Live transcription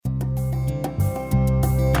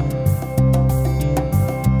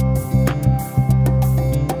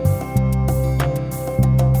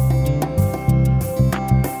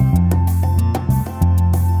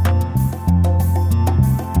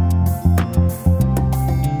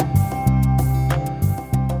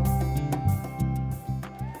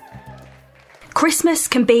Christmas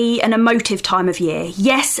can be an emotive time of year.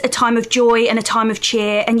 Yes, a time of joy and a time of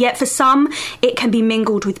cheer, and yet for some, it can be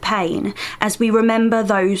mingled with pain as we remember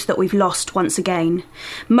those that we've lost once again.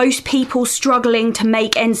 Most people struggling to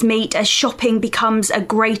make ends meet as shopping becomes a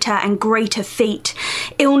greater and greater feat.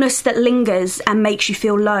 Illness that lingers and makes you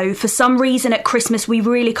feel low. For some reason at Christmas we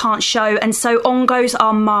really can't show, and so on goes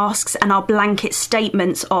our masks and our blanket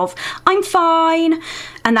statements of, "I'm fine,"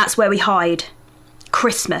 and that's where we hide.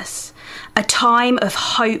 Christmas, a time of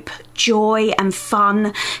hope, joy and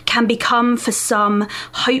fun, can become for some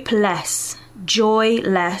hopeless,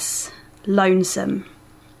 joyless, lonesome.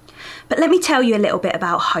 But let me tell you a little bit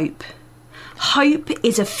about hope. Hope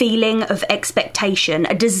is a feeling of expectation,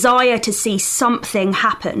 a desire to see something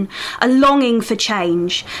happen, a longing for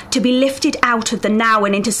change, to be lifted out of the now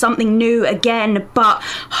and into something new again. But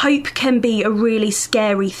hope can be a really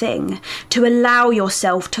scary thing, to allow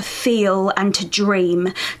yourself to feel and to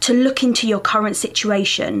dream, to look into your current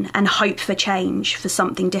situation and hope for change, for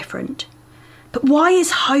something different. But why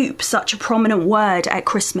is hope such a prominent word at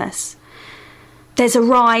Christmas? There's a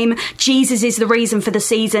rhyme, Jesus is the reason for the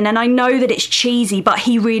season, and I know that it's cheesy, but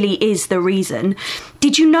he really is the reason.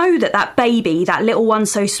 Did you know that that baby, that little one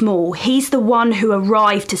so small, he's the one who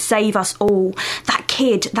arrived to save us all? That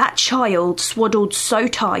kid, that child, swaddled so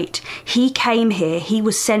tight, he came here, he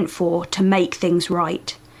was sent for to make things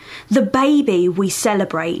right. The baby we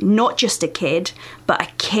celebrate, not just a kid, but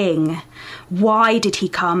a king. Why did he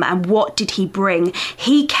come and what did he bring?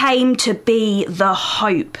 He came to be the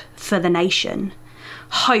hope for the nation.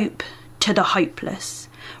 Hope to the hopeless,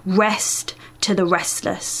 rest to the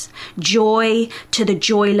restless, joy to the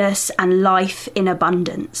joyless, and life in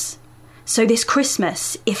abundance. So this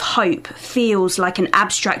Christmas, if hope feels like an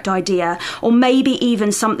abstract idea, or maybe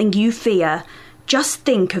even something you fear, just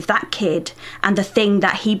think of that kid and the thing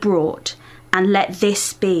that he brought, and let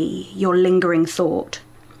this be your lingering thought.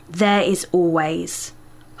 There is always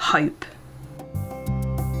hope.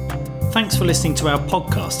 Thanks for listening to our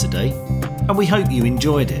podcast today, and we hope you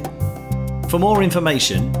enjoyed it. For more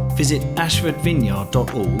information, visit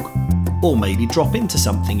ashfordvineyard.org, or maybe drop into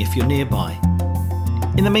something if you're nearby.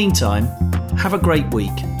 In the meantime, have a great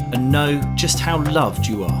week and know just how loved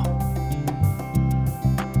you are.